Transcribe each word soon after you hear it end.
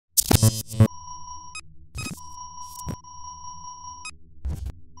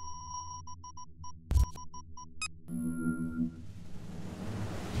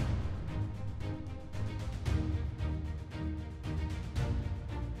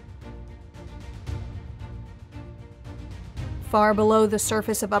Far below the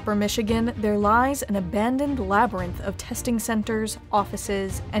surface of Upper Michigan, there lies an abandoned labyrinth of testing centers,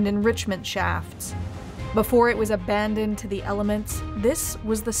 offices, and enrichment shafts. Before it was abandoned to the elements, this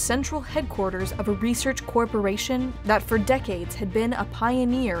was the central headquarters of a research corporation that for decades had been a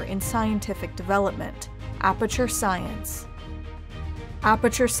pioneer in scientific development, Aperture Science.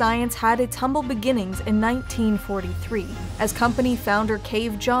 Aperture Science had its humble beginnings in 1943, as company founder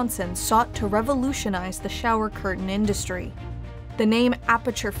Cave Johnson sought to revolutionize the shower curtain industry. The name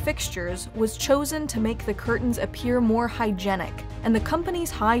Aperture Fixtures was chosen to make the curtains appear more hygienic, and the company's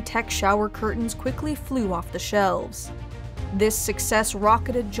high-tech shower curtains quickly flew off the shelves. This success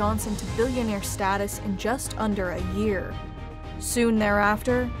rocketed Johnson to billionaire status in just under a year. Soon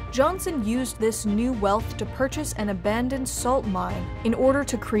thereafter, Johnson used this new wealth to purchase an abandoned salt mine in order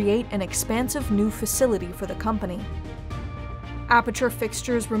to create an expansive new facility for the company. Aperture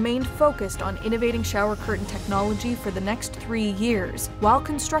Fixtures remained focused on innovating shower curtain technology for the next 3 years, while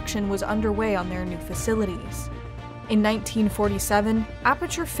construction was underway on their new facilities. In 1947,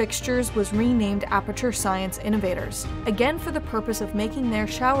 Aperture Fixtures was renamed Aperture Science Innovators, again for the purpose of making their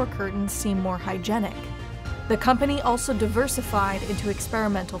shower curtains seem more hygienic. The company also diversified into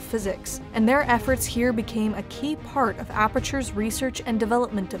experimental physics, and their efforts here became a key part of Aperture's research and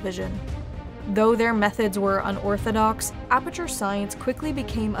development division. Though their methods were unorthodox, Aperture Science quickly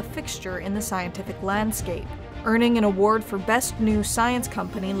became a fixture in the scientific landscape, earning an award for Best New Science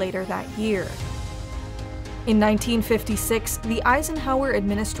Company later that year. In 1956, the Eisenhower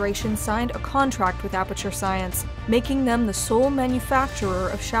administration signed a contract with Aperture Science, making them the sole manufacturer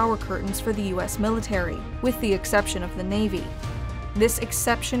of shower curtains for the US military, with the exception of the Navy. This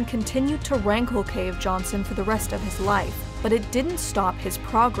exception continued to rankle Cave Johnson for the rest of his life, but it didn't stop his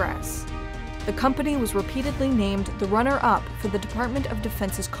progress. The company was repeatedly named the runner-up for the Department of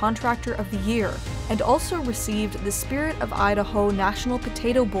Defense's Contractor of the Year, and also received the Spirit of Idaho National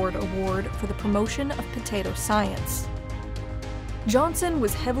Potato Board Award for the promotion of potato science. Johnson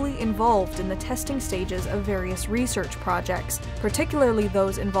was heavily involved in the testing stages of various research projects, particularly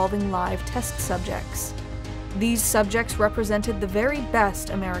those involving live test subjects. These subjects represented the very best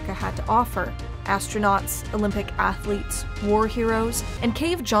America had to offer: astronauts, Olympic athletes, war heroes, and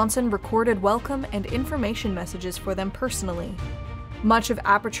Cave Johnson recorded welcome and information messages for them personally. Much of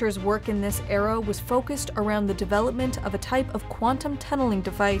Aperture's work in this era was focused around the development of a type of quantum tunneling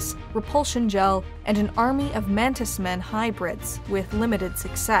device, repulsion gel, and an army of Mantis Men hybrids, with limited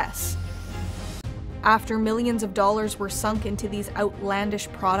success. After millions of dollars were sunk into these outlandish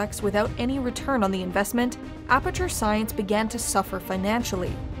products without any return on the investment, Aperture Science began to suffer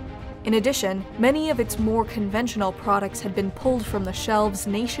financially. In addition, many of its more conventional products had been pulled from the shelves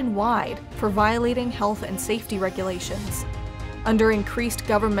nationwide for violating health and safety regulations. Under increased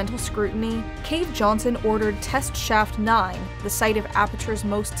governmental scrutiny, Cave Johnson ordered Test Shaft 9, the site of Aperture's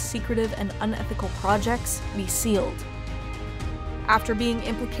most secretive and unethical projects, be sealed. After being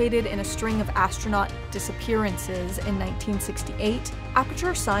implicated in a string of astronaut disappearances in 1968,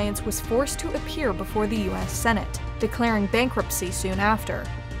 Aperture Science was forced to appear before the US Senate, declaring bankruptcy soon after.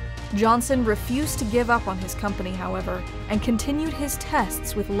 Johnson refused to give up on his company, however, and continued his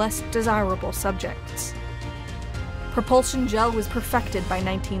tests with less desirable subjects. Propulsion gel was perfected by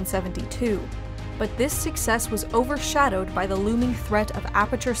 1972, but this success was overshadowed by the looming threat of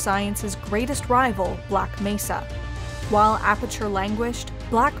Aperture Science's greatest rival, Black Mesa. While Aperture languished,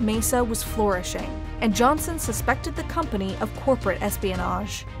 Black Mesa was flourishing, and Johnson suspected the company of corporate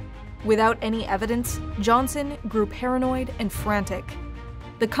espionage. Without any evidence, Johnson grew paranoid and frantic.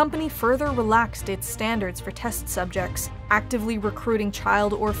 The company further relaxed its standards for test subjects, actively recruiting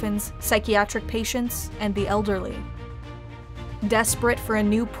child orphans, psychiatric patients, and the elderly. Desperate for a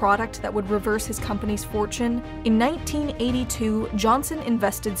new product that would reverse his company's fortune, in 1982, Johnson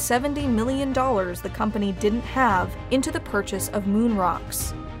invested $70 million the company didn't have into the purchase of moon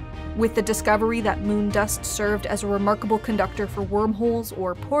rocks. With the discovery that moon dust served as a remarkable conductor for wormholes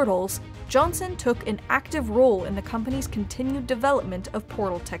or portals, Johnson took an active role in the company's continued development of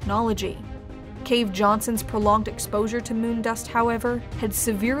portal technology. Cave Johnson's prolonged exposure to moon dust, however, had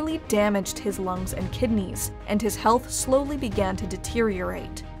severely damaged his lungs and kidneys, and his health slowly began to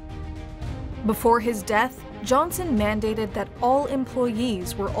deteriorate. Before his death, Johnson mandated that all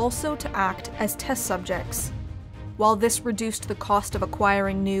employees were also to act as test subjects. While this reduced the cost of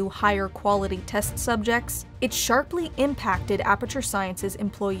acquiring new, higher-quality test subjects, it sharply impacted Aperture Science's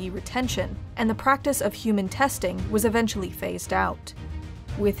employee retention, and the practice of human testing was eventually phased out.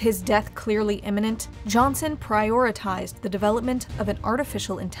 With his death clearly imminent, Johnson prioritized the development of an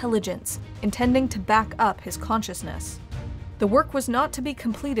artificial intelligence, intending to back up his consciousness. The work was not to be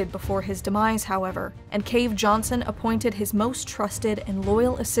completed before his demise, however, and Cave Johnson appointed his most trusted and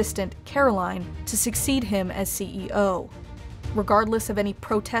loyal assistant, Caroline, to succeed him as CEO. Regardless of any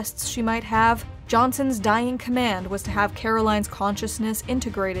protests she might have, Johnson's dying command was to have Caroline's consciousness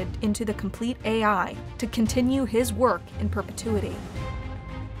integrated into the complete AI to continue his work in perpetuity.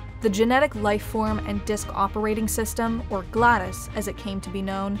 The Genetic Lifeform and Disk Operating System, or GLaDOS as it came to be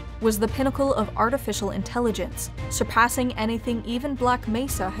known, was the pinnacle of artificial intelligence, surpassing anything even Black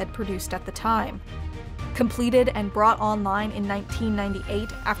Mesa had produced at the time. Completed and brought online in 1998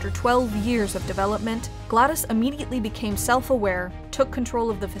 after 12 years of development, GLaDOS immediately became self-aware, took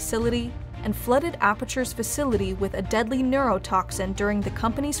control of the facility, and flooded Aperture's facility with a deadly neurotoxin during the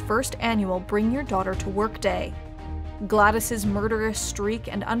company's first annual Bring Your Daughter to Work Day. GLaDOS's murderous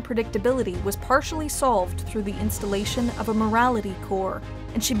streak and unpredictability was partially solved through the installation of a morality core,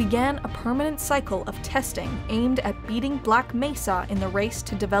 and she began a permanent cycle of testing aimed at beating Black Mesa in the race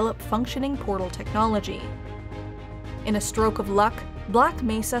to develop functioning portal technology. In a stroke of luck, Black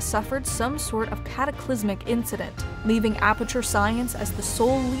Mesa suffered some sort of cataclysmic incident, leaving Aperture Science as the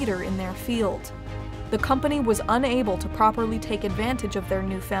sole leader in their field. The company was unable to properly take advantage of their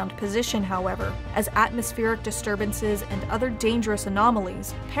newfound position, however, as atmospheric disturbances and other dangerous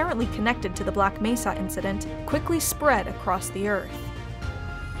anomalies, apparently connected to the Black Mesa incident, quickly spread across the Earth.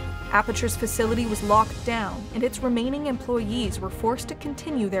 Aperture's facility was locked down, and its remaining employees were forced to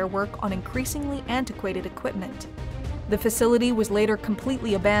continue their work on increasingly antiquated equipment. The facility was later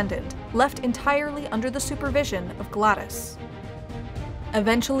completely abandoned, left entirely under the supervision of GLaDOS.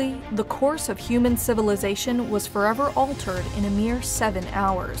 Eventually, the course of human civilization was forever altered in a mere 7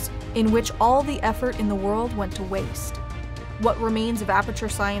 hours, in which all the effort in the world went to waste. What remains of Aperture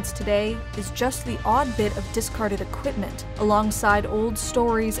Science today is just the odd bit of discarded equipment, alongside old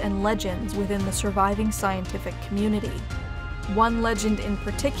stories and legends within the surviving scientific community. One legend in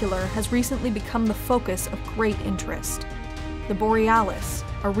particular has recently become the focus of great interest. The Borealis,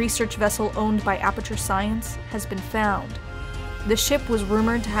 a research vessel owned by Aperture Science, has been found. The ship was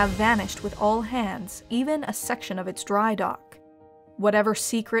rumored to have vanished with all hands, even a section of its dry dock. Whatever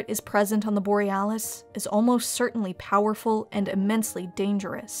secret is present on the Borealis is almost certainly powerful and immensely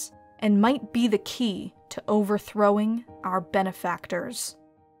dangerous, and might be the key to overthrowing our benefactors.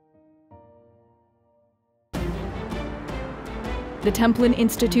 The Templin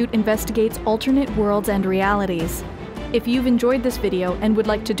Institute investigates alternate worlds and realities. If you've enjoyed this video and would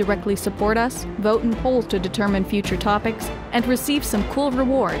like to directly support us, vote in polls to determine future topics, and receive some cool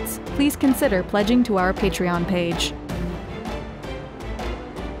rewards, please consider pledging to our Patreon page.